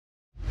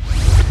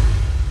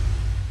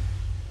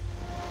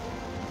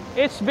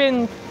It's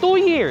been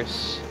 2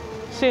 years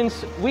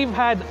since we've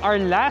had our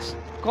last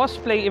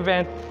cosplay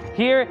event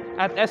here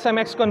at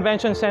SMX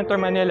Convention Center,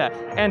 Manila.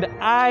 And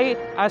I,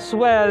 as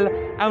well,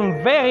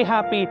 am very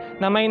happy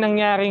na may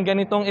nangyaring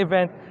ganitong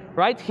event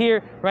right here,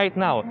 right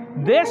now.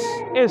 This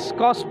is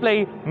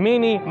Cosplay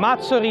Mini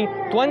Matsuri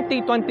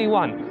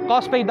 2021,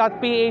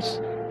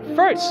 Cosplay.ph's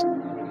first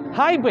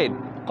hybrid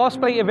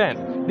cosplay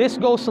event. This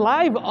goes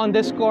live on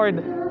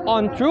Discord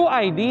on True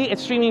ID,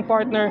 its streaming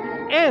partner,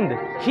 and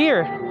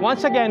here,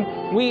 once again,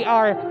 we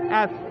are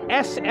at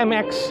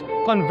SMX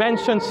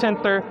Convention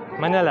Center,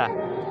 Manila.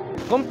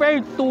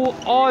 Compared to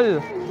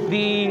all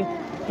the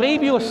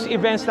previous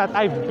events that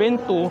I've been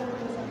to,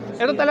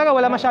 ito talaga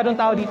wala masyadong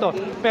tao dito.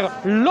 Pero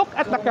look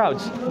at the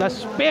crowds. The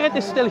spirit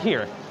is still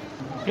here.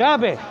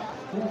 Grabe.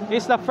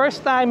 It's the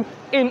first time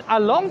in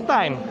a long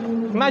time.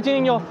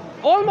 Imagine niyo,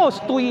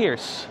 almost 2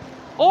 years.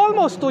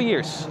 Almost 2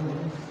 years.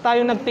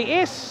 Tayo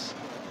nagtiis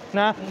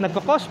na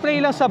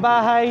nagko-cosplay lang sa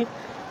bahay,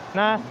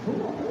 na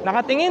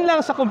nakatingin lang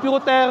sa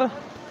computer.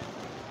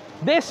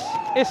 This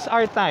is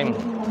our time.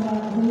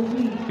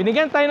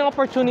 Binigyan tayo ng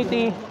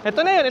opportunity.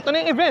 Ito na yun, ito na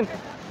yung event.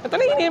 Ito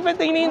na yung event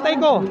na hinihintay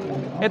ko.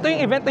 Ito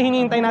yung event na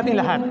hinihintay natin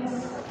lahat.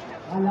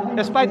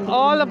 Despite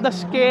all of the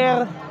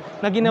scare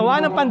na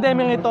ginawa ng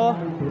pandemya ito,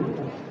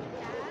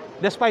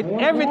 despite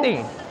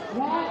everything,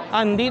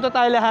 andito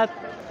tayo lahat.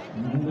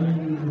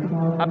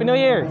 Happy New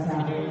Year!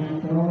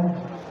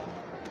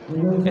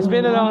 It's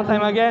been a long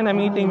time again.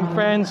 I'm meeting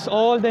friends,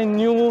 old and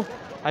new.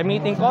 I'm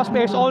meeting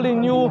cosplayers, old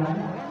and new.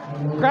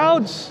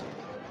 Crowds,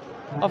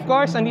 of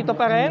course, andito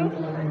pa rin.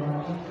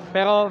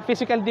 Pero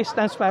physical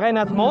distance pa rin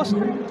at most.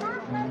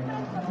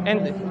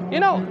 And, you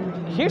know,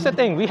 here's the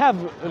thing. We have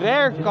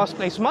rare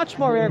cosplays, much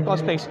more rare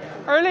cosplays.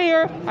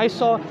 Earlier, I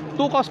saw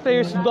 2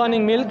 cosplayers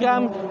donning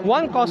Milgram,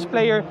 1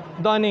 cosplayer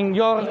donning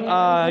your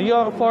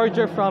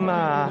Forger from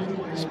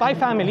Spy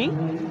Family.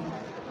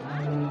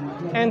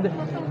 And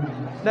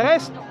the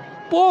rest,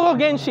 puro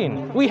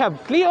Genshin. We have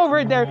Klee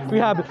over there,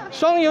 we have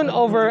Songyun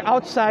over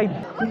outside,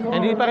 and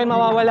hindi pa rin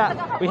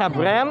mawawala. We have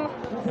Ram,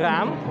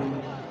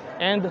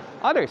 and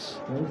others.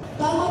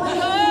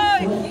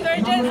 Ahoy!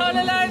 Sergeant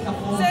Hololand!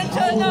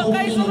 Sensyo no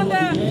kaiso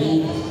kada!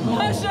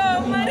 Hasho!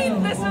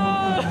 Marintaso!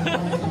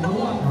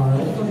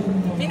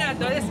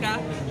 Hinatoles ka?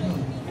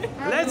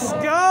 Let's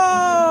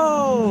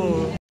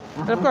go!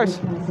 And of course,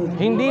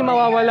 hindi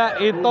mawawala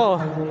ito.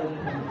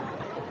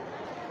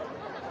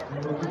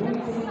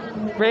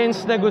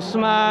 Prince de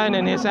Guzman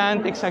and his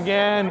antics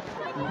again.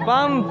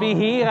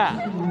 Pambihira.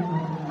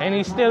 And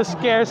he still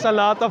scares a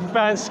lot of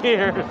fans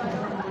here.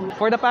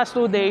 For the past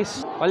 2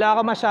 days, wala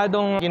ako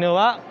masyadong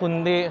ginawa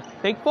kundi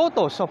take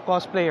photos of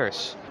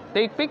cosplayers,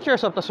 take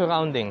pictures of the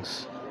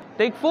surroundings,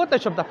 take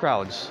footage of the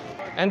crowds.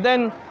 And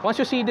then,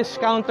 once you see this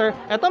counter,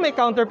 eto may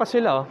counter pa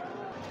sila.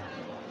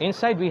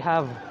 Inside, we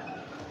have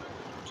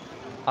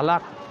a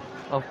lot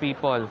of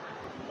people.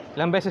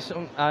 Ilang beses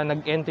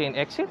nag-entry and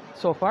exit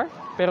so far.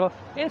 Pero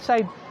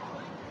inside,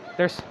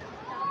 there's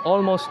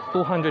almost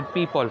 200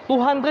 people.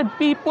 200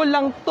 people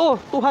lang to!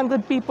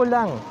 200 people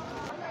lang!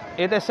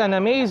 It is an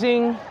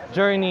amazing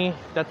journey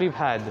that we've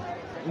had.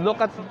 Look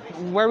at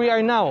where we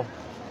are now.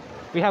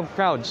 We have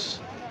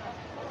crowds.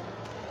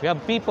 We have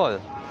people.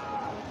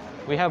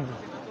 We have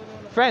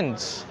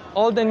friends,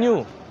 old and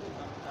new.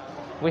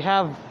 We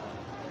have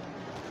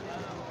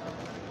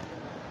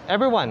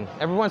everyone.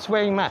 Everyone's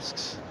wearing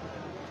masks.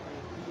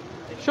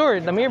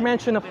 Sure, the mere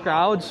mention of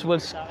crowds will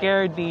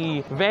scare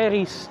the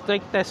very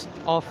strictest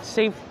of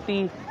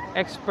safety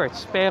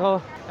experts.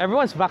 Pero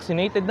everyone's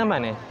vaccinated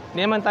naman eh.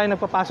 Hindi naman tayo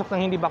nagpapasok ng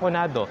hindi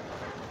bakunado.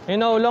 You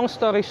know, long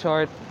story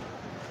short,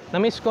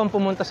 na-miss ko ang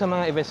pumunta sa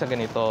mga events na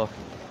ganito.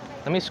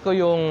 Na-miss ko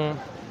yung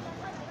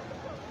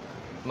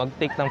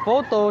mag-take ng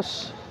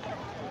photos.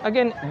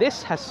 Again, this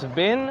has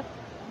been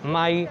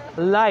my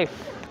life.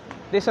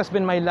 This has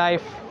been my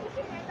life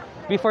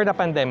before the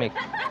pandemic.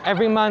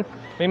 Every month,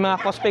 may mga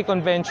cosplay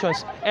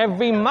conventions.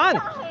 Every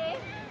month!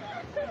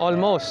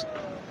 Almost.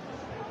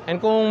 And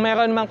kung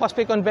meron mang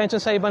cosplay convention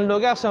sa ibang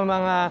lugar, sa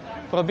mga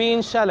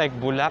probinsya like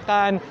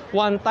Bulacan,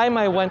 one time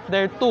I went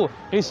there too.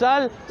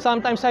 Rizal,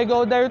 sometimes I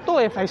go there too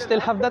if I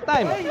still have the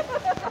time.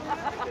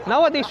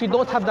 Nowadays, we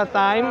don't have the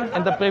time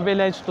and the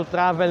privilege to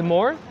travel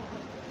more.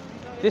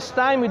 This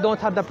time, we don't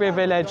have the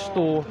privilege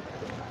to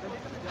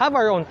have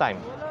our own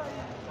time.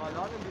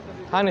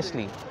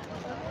 Honestly.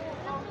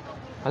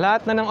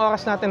 Lahat na ng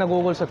oras natin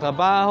nagugol sa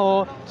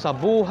trabaho, sa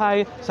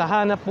buhay, sa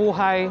hanap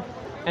buhay.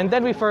 And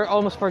then we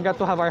almost forgot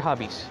to have our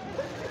hobbies.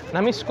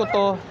 Na-miss ko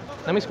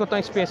to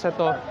experience na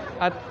to,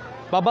 at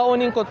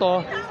babaunin ko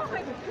to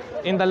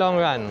in the long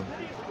run.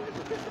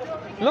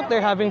 Look,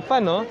 they're having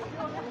fun, no?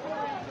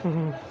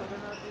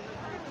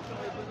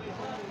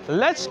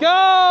 Let's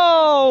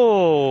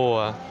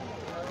go!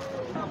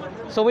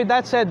 So with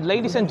that said,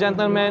 ladies and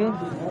gentlemen,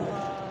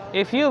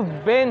 if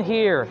you've been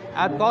here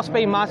at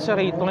Cosplay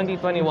Matsuri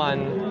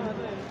 2021,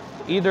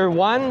 either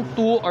 1,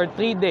 2, or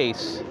 3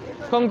 days,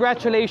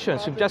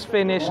 congratulations, you've just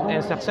finished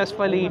and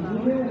successfully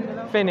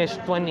finished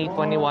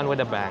 2021 with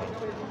a bang.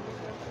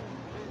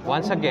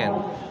 Once again,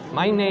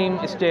 My name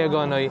is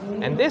Agonoy,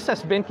 and this has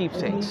been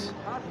Keepsakes.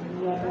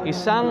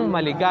 Isang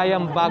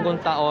maligayang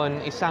bagong taon,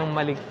 isang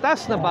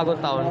maligtas na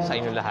bagong taon sa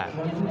inyo lahat.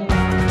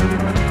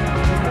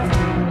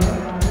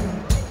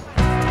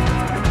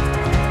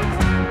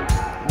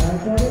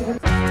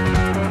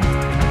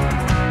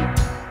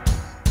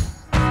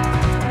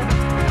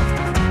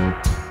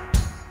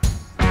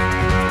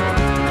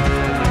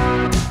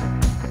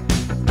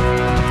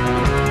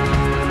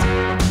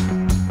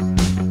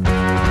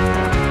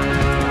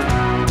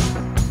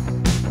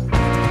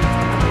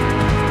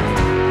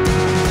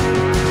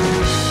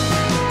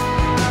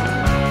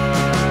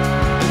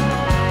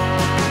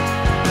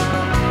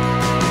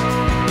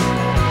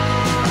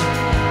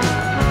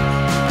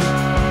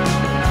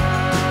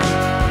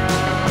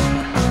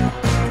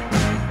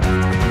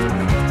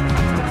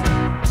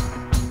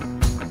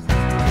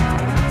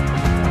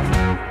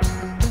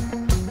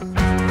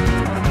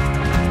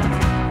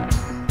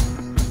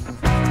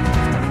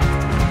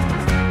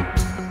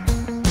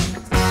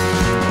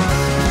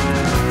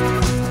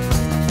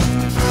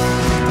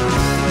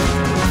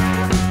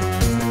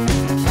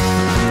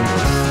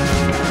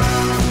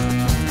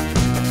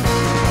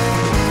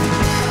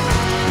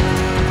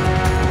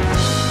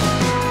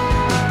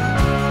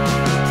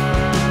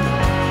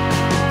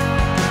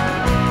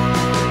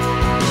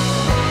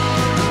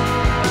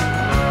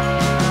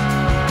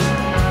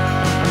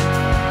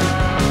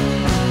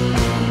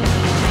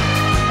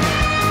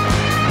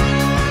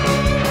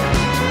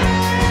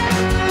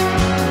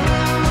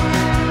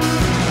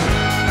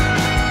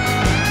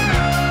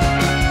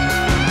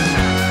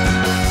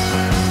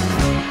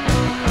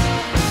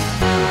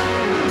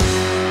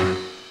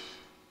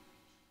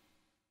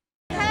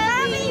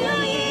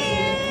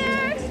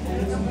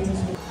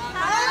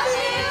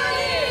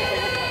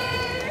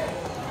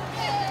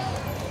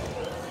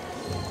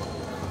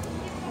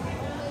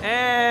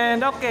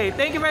 And okay,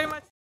 thank you very much.